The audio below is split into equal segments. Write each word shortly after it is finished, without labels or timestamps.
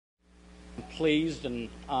pleased and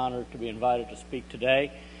honored to be invited to speak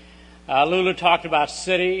today. Lulu talked about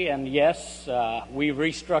Citi, and yes, we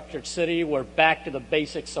restructured Citi. We're back to the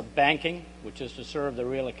basics of banking, which is to serve the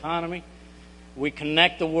real economy. We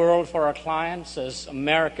connect the world for our clients as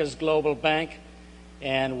America's global bank,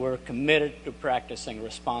 and we're committed to practicing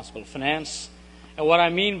responsible finance. And what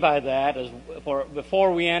I mean by that is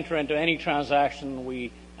before we enter into any transaction,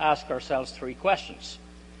 we ask ourselves three questions.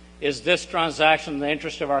 Is this transaction in the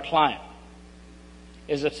interest of our client?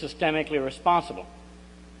 Is it systemically responsible?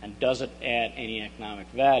 And does it add any economic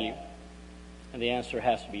value? And the answer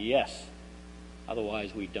has to be yes.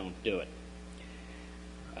 Otherwise, we don't do it.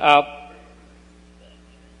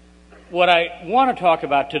 What I want to talk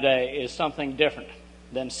about today is something different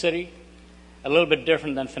than Citi, a little bit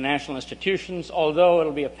different than financial institutions, although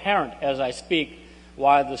it'll be apparent as I speak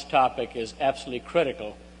why this topic is absolutely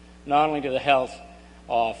critical, not only to the health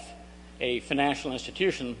of a financial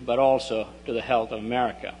institution, but also to the health of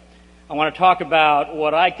America. I want to talk about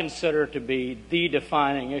what I consider to be the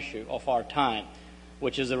defining issue of our time,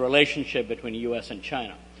 which is the relationship between the U.S. and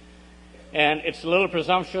China. And it's a little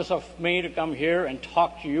presumptuous of me to come here and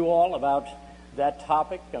talk to you all about that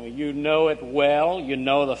topic. I mean, you know it well, you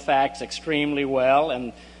know the facts extremely well,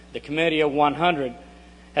 and the Committee of 100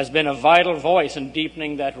 has been a vital voice in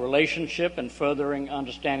deepening that relationship and furthering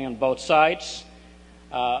understanding on both sides.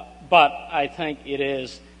 But I think it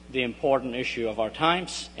is the important issue of our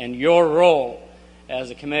times, and your role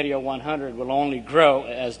as a Committee of 100 will only grow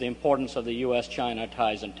as the importance of the U.S. China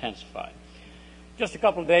ties intensify. Just a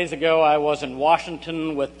couple of days ago, I was in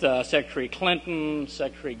Washington with Secretary Clinton,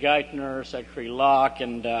 Secretary Geithner, Secretary Locke,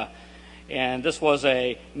 and this was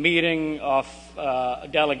a meeting of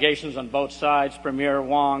delegations on both sides.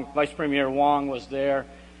 Vice Premier Wang was there,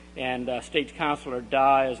 and State Councilor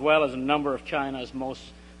Dai, as well as a number of China's most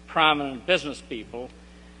prominent business people.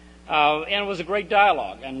 And it was a great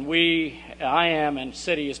dialogue, and I am, and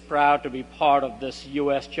Citi is proud to be part of this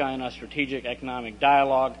U.S.-China strategic economic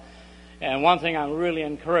dialogue. And one thing I'm really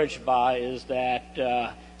encouraged by is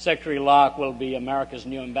that Secretary Locke will be America's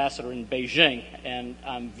new ambassador in Beijing, and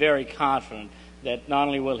I'm very confident that not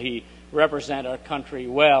only will he represent our country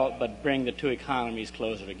well, but bring the two economies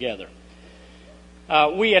closer together.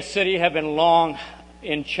 We at Citi have been long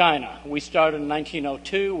in China. We started in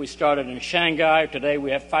 1902. We started in Shanghai. Today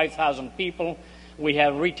we have 5,000 people. We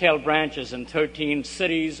have retail branches in 13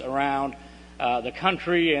 cities around the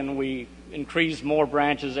country, and we increase more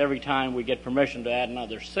branches every time we get permission to add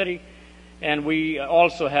another city. And we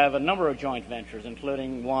also have a number of joint ventures,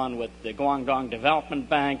 including one with the Guangdong Development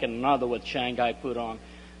Bank and another with Shanghai Pudong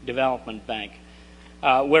Development Bank.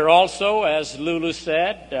 We're also, as Lulu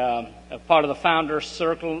said, a part of the Founders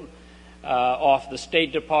Circle of the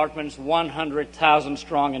State Department's 100,000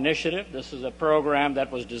 Strong Initiative. This is a program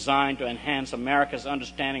that was designed to enhance America's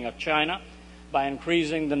understanding of China by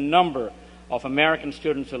increasing the number of American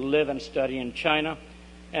students who live and study in China.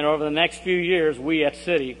 And over the next few years, we at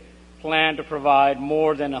Citi plan to provide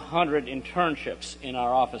more than 100 internships in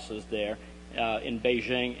our offices there in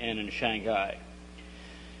Beijing and in Shanghai.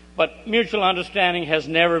 But mutual understanding has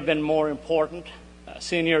never been more important.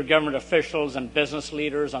 Senior government officials and business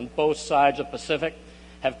leaders on both sides of the Pacific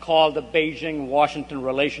have called the Beijing-Washington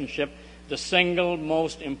relationship the single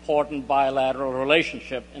most important bilateral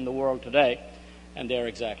relationship in the world today, and they're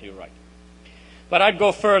exactly right. But I'd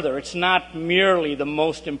go further. It's not merely the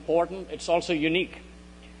most important, it's also unique.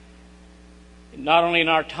 Not only in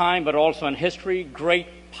our time, but also in history, great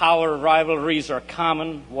power rivalries are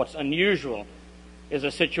common. What's unusual is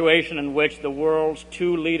a situation in which the world's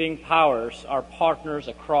two leading powers are partners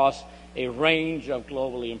across a range of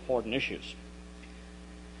globally important issues.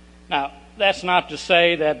 Now, that's not to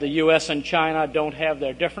say that the U.S. and China don't have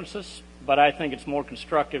their differences, but I think it's more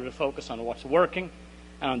constructive to focus on what's working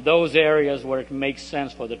and on those areas where it makes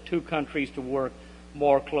sense for the two countries to work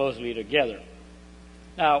more closely together.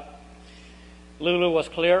 Now, Lulu was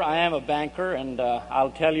clear. I am a banker, and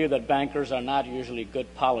I'll tell you that bankers are not usually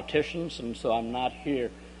good politicians, and so I'm not here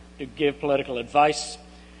to give political advice.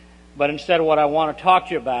 But instead, what I want to talk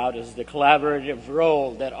to you about is the collaborative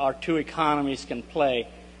role that our two economies can play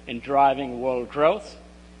in driving world growth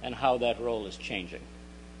and how that role is changing.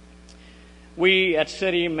 We at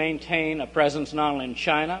Citi maintain a presence not only in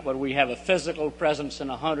China, but we have a physical presence in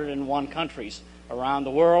 101 countries around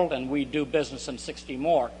the world, and we do business in 60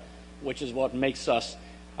 more, which is what makes us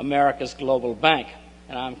America's global bank.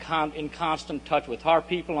 And I'm in constant touch with our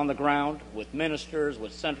people on the ground, with ministers,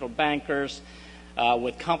 with central bankers,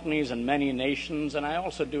 with companies in many nations, and I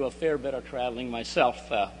also do a fair bit of traveling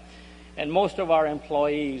myself. And most of our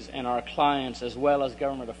employees and our clients, as well as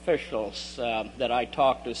government officials that I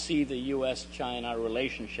talk to, see the U.S. China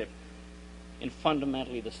relationship in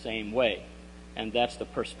fundamentally the same way. And that's the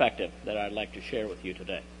perspective that I'd like to share with you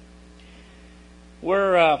today.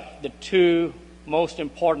 We're the two most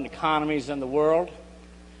important economies in the world,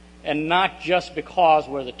 and not just because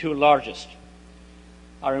we're the two largest.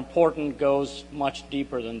 Our importance goes much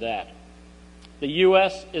deeper than that. The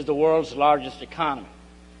U.S. is the world's largest economy.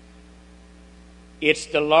 It's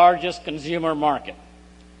the largest consumer market,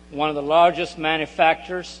 one of the largest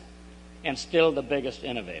manufacturers, and still the biggest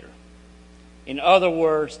innovator. In other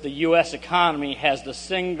words, the U.S. economy has the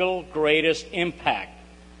single greatest impact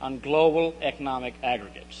on global economic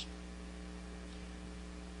aggregates.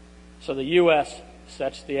 So the U.S.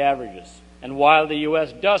 sets the averages. And while the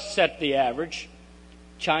U.S. does set the average,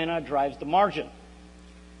 China drives the margin.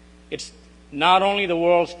 It's not only the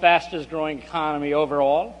world's fastest growing economy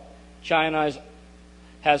overall, China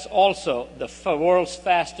has also the world's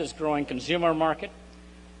fastest growing consumer market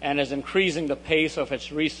and is increasing the pace of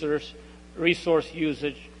its resource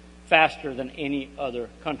usage faster than any other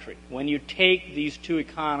country. When you take these two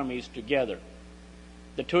economies together,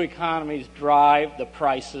 the two economies drive the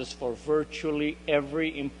prices for virtually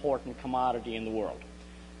every important commodity in the world,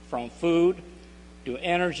 from food to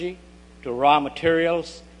energy to raw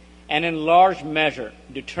materials, and in large measure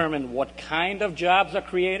determine what kind of jobs are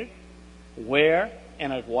created, where,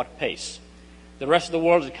 and at what pace. The rest of the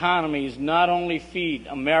world's economies not only feed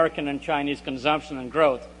American and Chinese consumption and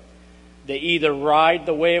growth, they either ride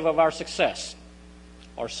the wave of our success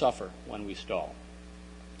or suffer when we stall.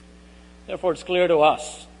 Therefore, it's clear to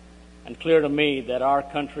us and clear to me that our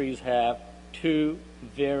countries have two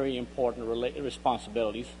very important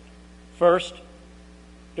responsibilities. First,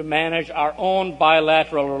 to manage our own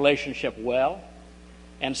bilateral relationship well,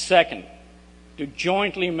 and second, to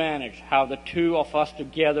jointly manage how the two of us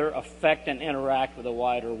together affect and interact with the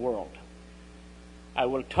wider world. I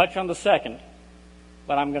will touch on the second,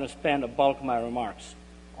 but I'm going to spend a bulk of my remarks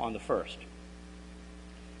on the first.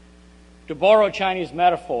 To borrow a Chinese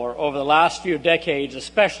metaphor, over the last few decades,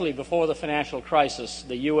 especially before the financial crisis,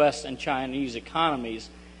 the U.S. and Chinese economies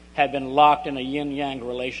have been locked in a yin-yang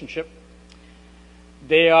relationship.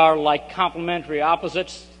 They are like complementary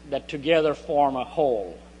opposites that together form a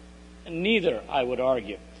whole. And neither, I would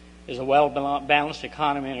argue, is a well-balanced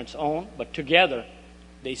economy on its own, but together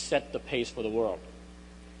they set the pace for the world.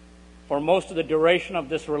 For most of the duration of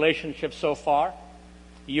this relationship so far,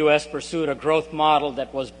 the U.S. pursued a growth model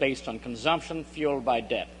that was based on consumption fueled by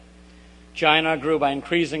debt. China grew by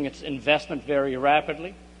increasing its investment very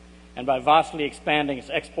rapidly and by vastly expanding its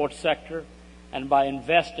export sector and by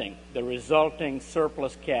investing the resulting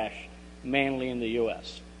surplus cash mainly in the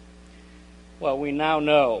U.S. Well, we now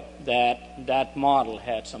know that that model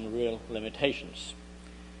had some real limitations.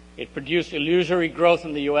 It produced illusory growth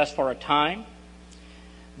in the U.S. for a time.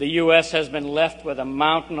 The U.S. has been left with a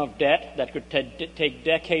mountain of debt that could take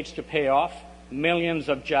decades to pay off. Millions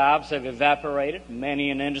of jobs have evaporated, many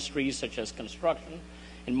in industries such as construction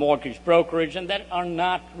and mortgage brokerage, and that are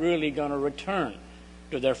not really going to return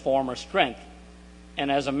to their former strength. And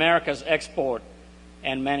as America's export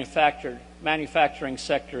and manufacturing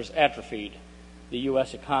sectors atrophied, the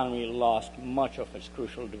U.S. economy lost much of its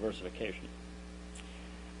crucial diversification.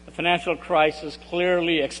 The financial crisis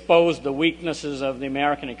clearly exposed the weaknesses of the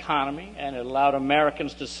American economy, and it allowed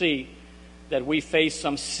Americans to see that we face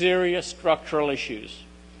some serious structural issues,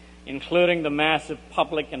 including the massive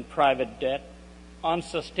public and private debt,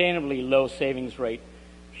 unsustainably low savings rate,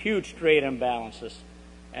 huge trade imbalances,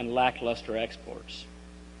 and lackluster exports.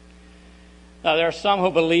 Now, there are some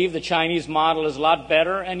who believe the Chinese model is a lot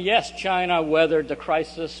better, and yes, China weathered the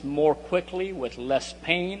crisis more quickly with less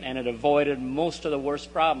pain, and it avoided most of the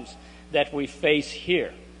worst problems that we face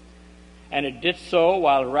here. And it did so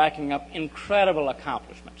while racking up incredible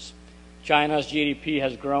accomplishments. China's GDP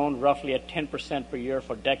has grown roughly at 10% per year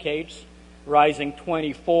for decades, rising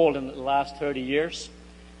 20-fold in the last 30 years.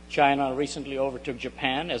 China recently overtook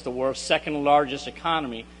Japan as the world's second largest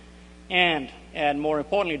economy, and more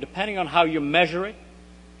importantly, depending on how you measure it,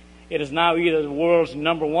 it is now either the world's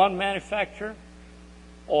number one manufacturer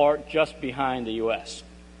or just behind the U.S.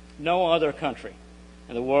 No other country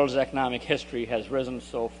in the world's economic history has risen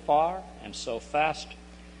so far and so fast.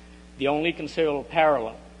 The only considerable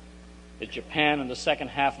parallel is Japan in the second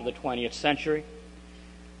half of the 20th century,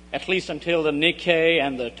 at least until the Nikkei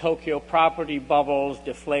and the Tokyo property bubbles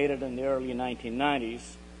deflated in the early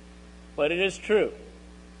 1990s. But it is true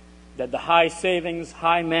that the high savings,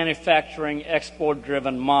 high manufacturing,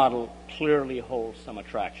 export-driven model clearly holds some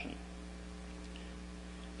attraction.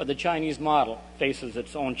 But the Chinese model faces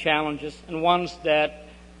its own challenges, and ones that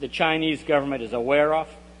the Chinese government is aware of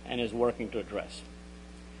and is working to address.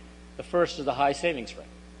 The first is the high savings rate.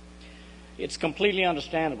 It's completely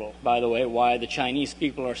understandable, by the way, why the Chinese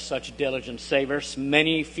people are such diligent savers.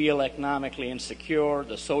 Many feel economically insecure.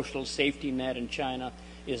 The social safety net in China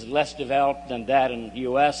is less developed than that in the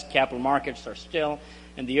U.S. Capital markets are still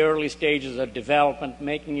in the early stages of development,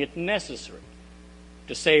 making it necessary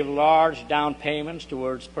to save large down payments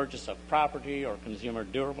towards purchase of property or consumer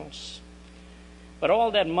durables. But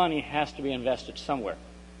all that money has to be invested somewhere.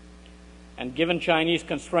 And given Chinese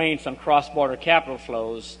constraints on cross-border capital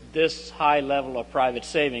flows, this high level of private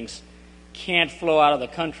savings can't flow out of the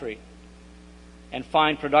country and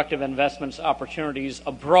find productive investments opportunities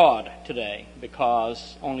abroad today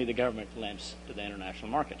because only the government lends to the international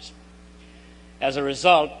markets. As a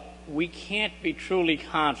result, we can't be truly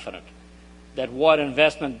confident that what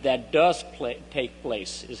investment that does take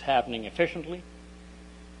place is happening efficiently.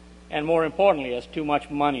 And more importantly, as too much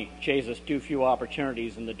money chases too few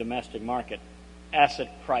opportunities in the domestic market,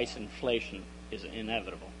 asset price inflation is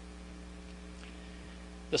inevitable.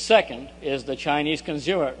 The second is the Chinese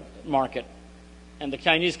consumer market. And the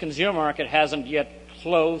Chinese consumer market hasn't yet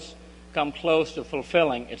come close to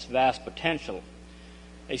fulfilling its vast potential.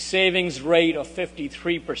 A savings rate of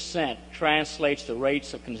 53% translates to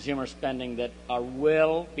rates of consumer spending that are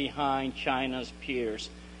well behind China's peers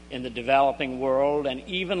in the developing world, and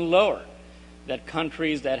even lower than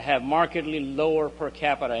countries that have markedly lower per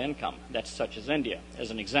capita income, that's such as India,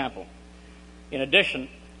 as an example. In addition,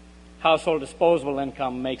 household disposable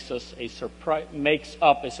income makes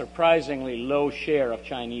up a surprisingly low share of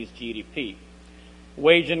Chinese GDP.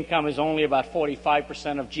 Wage income is only about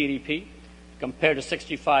 45% of GDP, compared to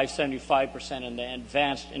 65-75% in the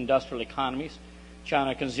advanced industrial economies.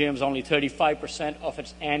 China consumes only 35% of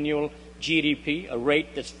its annual GDP, a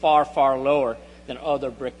rate that's far, far lower than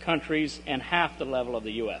other BRIC countries and half the level of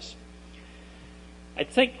the U.S. I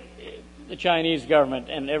think the Chinese government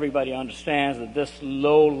and everybody understands that this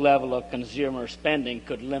low level of consumer spending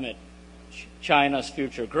could limit China's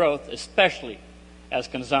future growth, especially as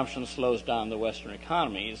consumption slows down the Western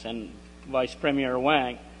economies. And Vice Premier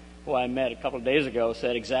Wang, who I met a couple of days ago,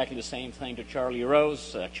 said exactly the same thing to Charlie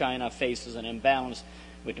Rose. China faces an imbalance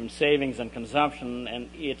between savings and consumption, and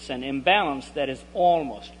it's an imbalance that is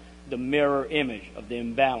almost the mirror image of the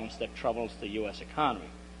imbalance that troubles the U.S. economy.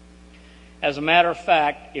 As a matter of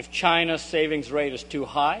fact, if China's savings rate is too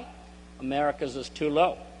high, America's is too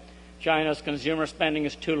low. China's consumer spending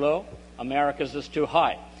is too low, America's is too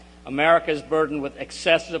high. America is burdened with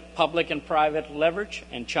excessive public and private leverage,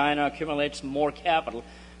 and China accumulates more capital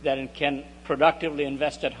than it can productively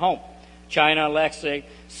invest at home. China lacks a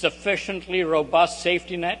sufficiently robust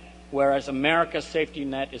safety net, whereas America's safety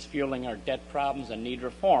net is fueling our debt problems and need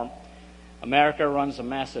reform. America runs a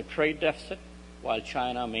massive trade deficit, while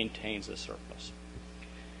China maintains a surplus.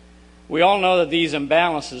 We all know that these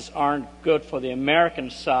imbalances aren't good for the American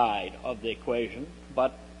side of the equation,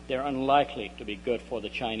 but they're unlikely to be good for the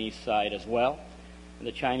Chinese side as well. And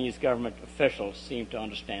the Chinese government officials seem to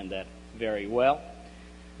understand that very well.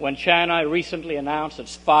 When China recently announced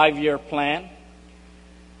its 5-year plan,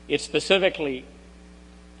 it specifically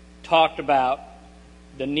talked about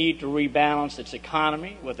the need to rebalance its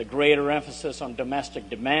economy with a greater emphasis on domestic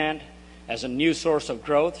demand as a new source of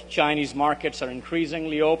growth. Chinese markets are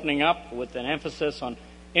increasingly opening up with an emphasis on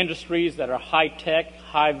industries that are high-tech,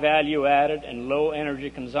 high-value-added, and low energy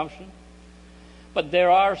consumption. But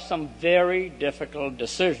there are some very difficult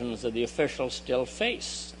decisions that the officials still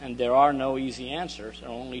face, and there are no easy answers,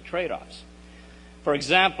 only trade-offs. For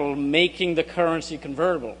example, making the currency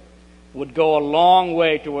convertible would go a long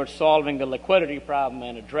way towards solving the liquidity problem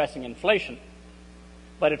and addressing inflation,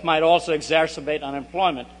 but it might also exacerbate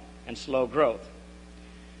unemployment and slow growth.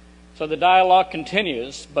 So the dialogue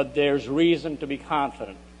continues, but there's reason to be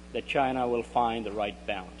confident that China will find the right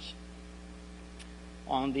balance.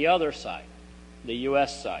 On the other side, the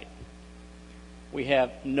U.S. side, we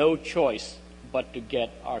have no choice but to get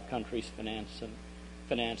our country's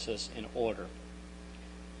finances in order.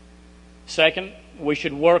 Second, we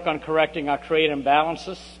should work on correcting our trade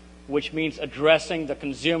imbalances, which means addressing the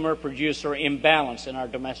consumer-producer imbalance in our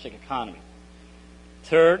domestic economy.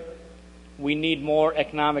 Third, we need more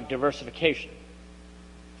economic diversification.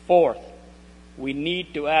 Fourth, we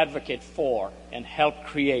need to advocate for and help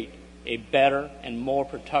create a better and more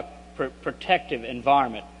protective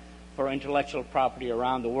environment for intellectual property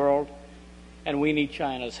around the world, and we need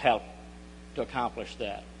China's help to accomplish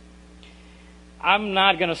that. I'm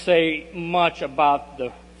not going to say much about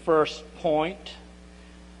the first point.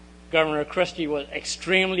 Governor Christie was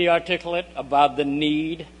extremely articulate about the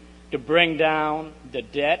need to bring down the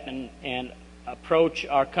debt and approach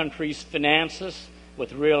our country's finances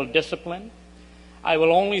with real discipline. I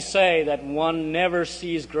will only say that one never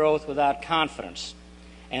sees growth without confidence,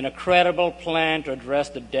 and a credible plan to address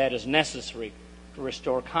the debt is necessary to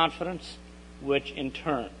restore confidence, which in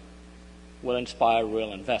turn will inspire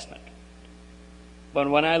real investment. But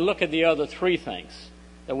when I look at the other three things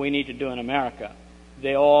that we need to do in America,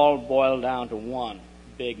 they all boil down to one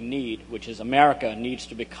big need, which is America needs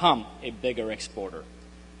to become a bigger exporter.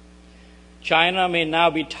 China may now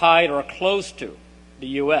be tied or close to the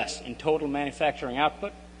U.S. in total manufacturing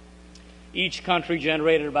output. Each country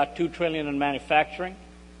generated about $2 trillion in manufacturing.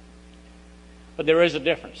 But there is a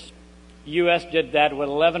difference. The U.S. did that with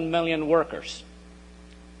 11 million workers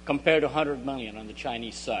compared to 100 million on the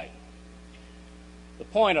Chinese side. The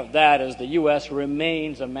point of that is the U.S.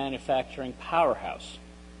 remains a manufacturing powerhouse.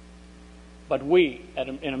 But we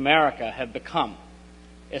in America have become,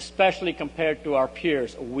 especially compared to our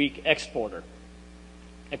peers, a weak exporter.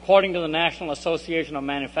 According to the National Association of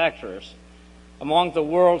Manufacturers, among the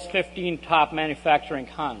world's 15 top manufacturing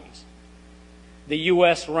economies, the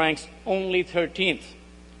U.S. ranks only 13th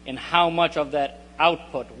in how much of that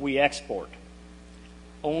output we export.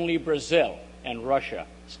 Only Brazil and Russia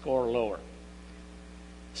score lower.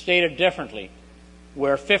 Stated differently,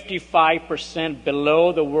 we're 55%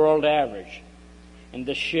 below the world average in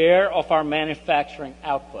the share of our manufacturing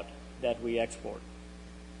output that we export.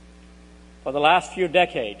 For the last few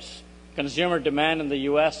decades, consumer demand in the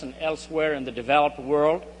U.S. and elsewhere in the developed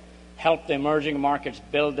world helped the emerging markets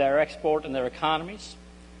build their export and their economies.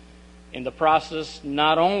 In the process,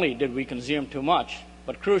 not only did we consume too much,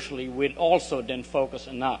 but crucially, we also didn't focus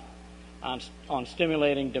enough on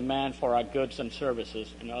stimulating demand for our goods and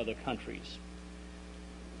services in other countries.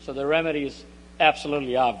 So the remedy is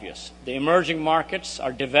absolutely obvious. The emerging markets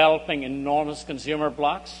are developing enormous consumer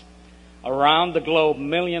blocks. Around the globe,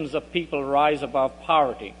 millions of people rise above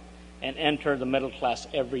poverty and enter the middle class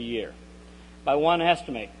every year. By one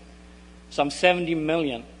estimate, some 70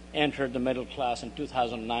 million entered the middle class in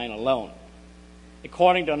 2009 alone.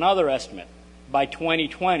 According to another estimate, by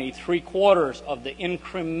 2020, 3/4 of the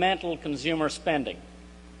incremental consumer spending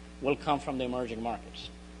will come from the emerging markets.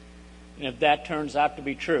 And if that turns out to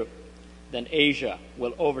be true, then Asia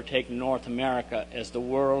will overtake North America as the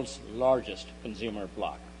world's largest consumer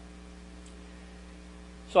bloc.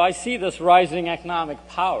 So I see this rising economic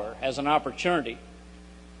power as an opportunity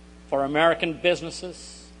for American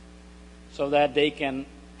businesses so that they can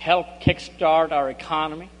help kickstart our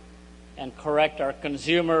economy and correct our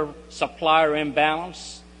consumer-supplier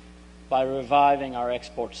imbalance by reviving our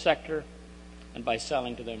export sector and by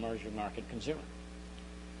selling to the emerging market consumer.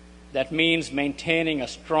 That means maintaining a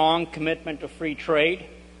strong commitment to free trade.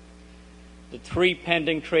 The 3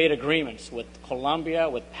 pending trade agreements with Colombia,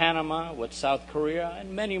 with Panama, with South Korea,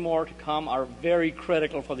 and many more to come are very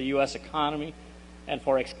critical for the U.S. economy and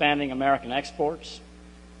for expanding American exports.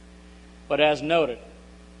 But as noted,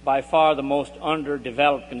 by far the most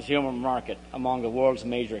underdeveloped consumer market among the world's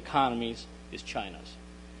major economies is China's.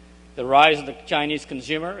 The rise of the Chinese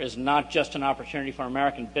consumer is not just an opportunity for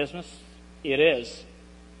American business. It is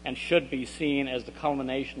and should be seen as the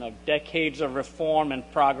culmination of decades of reform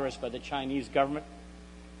and progress by the Chinese government.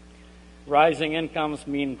 Rising incomes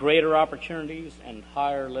mean greater opportunities and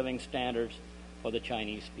higher living standards for the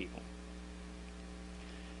Chinese people.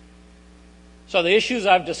 So the issues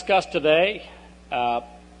I've discussed today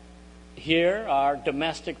here are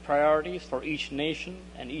domestic priorities for each nation,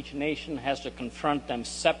 and each nation has to confront them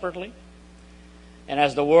separately. And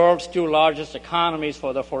as the world's 2 largest economies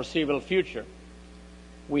for the foreseeable future,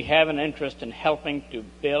 we have an interest in helping to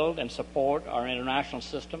build and support our international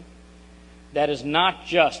system that is not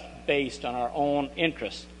just based on our own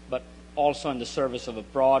interests, but also in the service of a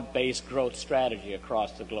broad-based growth strategy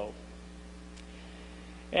across the globe.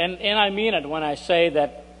 And I mean it when I say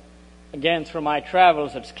that, again, through my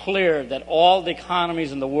travels, it's clear that all the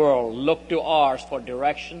economies in the world look to ours for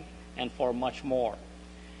direction and for much more.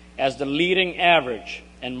 As the leading average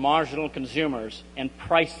and marginal consumers and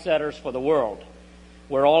price setters for the world,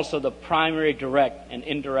 we're also the primary direct and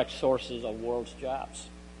indirect sources of world's jobs,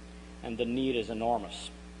 and the need is enormous.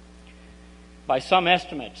 By some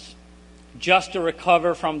estimates, just to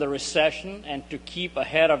recover from the recession and to keep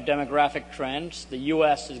ahead of demographic trends, the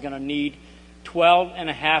U.S. is going to need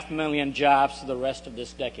 12.5 million jobs for the rest of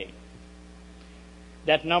this decade.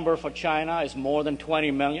 That number for China is more than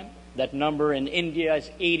 20 million. That number in India is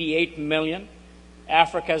 88 million.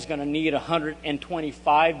 Africa is going to need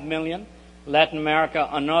 125 million. Latin America,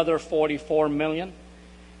 another 44 million.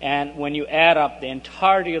 And when you add up the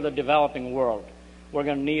entirety of the developing world, we're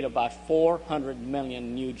going to need about 400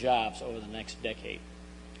 million new jobs over the next decade.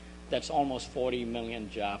 That's almost 40 million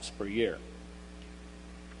jobs per year.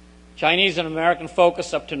 Chinese and American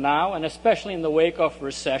focus up to now, and especially in the wake of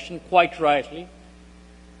recession, quite rightly,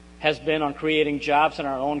 has been on creating jobs in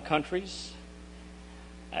our own countries.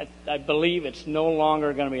 I believe it's no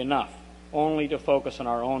longer going to be enough only to focus on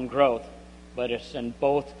our own growth, but it's in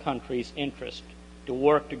both countries' interest to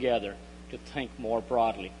work together to think more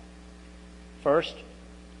broadly. First,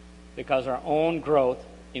 because our own growth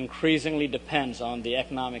increasingly depends on the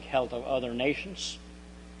economic health of other nations.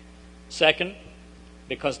 Second,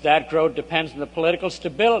 because that growth depends on the political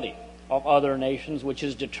stability of other nations, which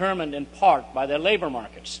is determined in part by their labor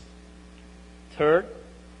markets. Third,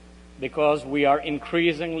 because we are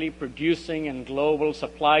increasingly producing in global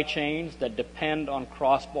supply chains that depend on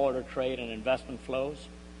cross-border trade and investment flows.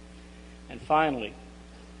 And finally,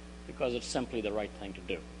 because it's simply the right thing to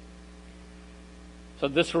do. So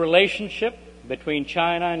this relationship between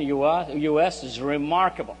China and U.S. is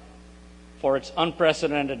remarkable for its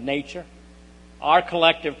unprecedented nature. Our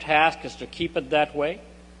collective task is to keep it that way.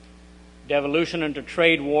 Devolution into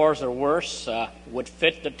trade wars or worse would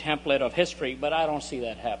fit the template of history, but I don't see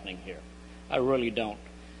that happening here. I really don't.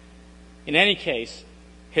 In any case,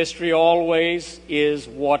 history always is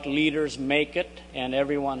what leaders make it, and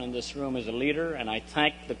everyone in this room is a leader, and I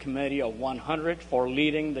thank the Committee of 100 for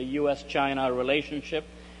leading the U.S. China relationship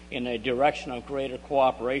in a direction of greater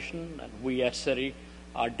cooperation, and we at Citi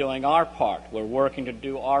are doing our part. We're working to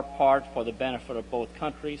do our part for the benefit of both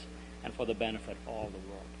countries and for the benefit of all the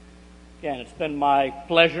world. Again, it's been my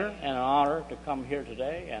pleasure and an honor to come here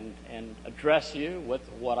today and address you with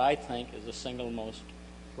what I think is the single most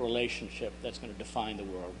relationship that's going to define the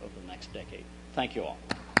world over the next decade. Thank you all.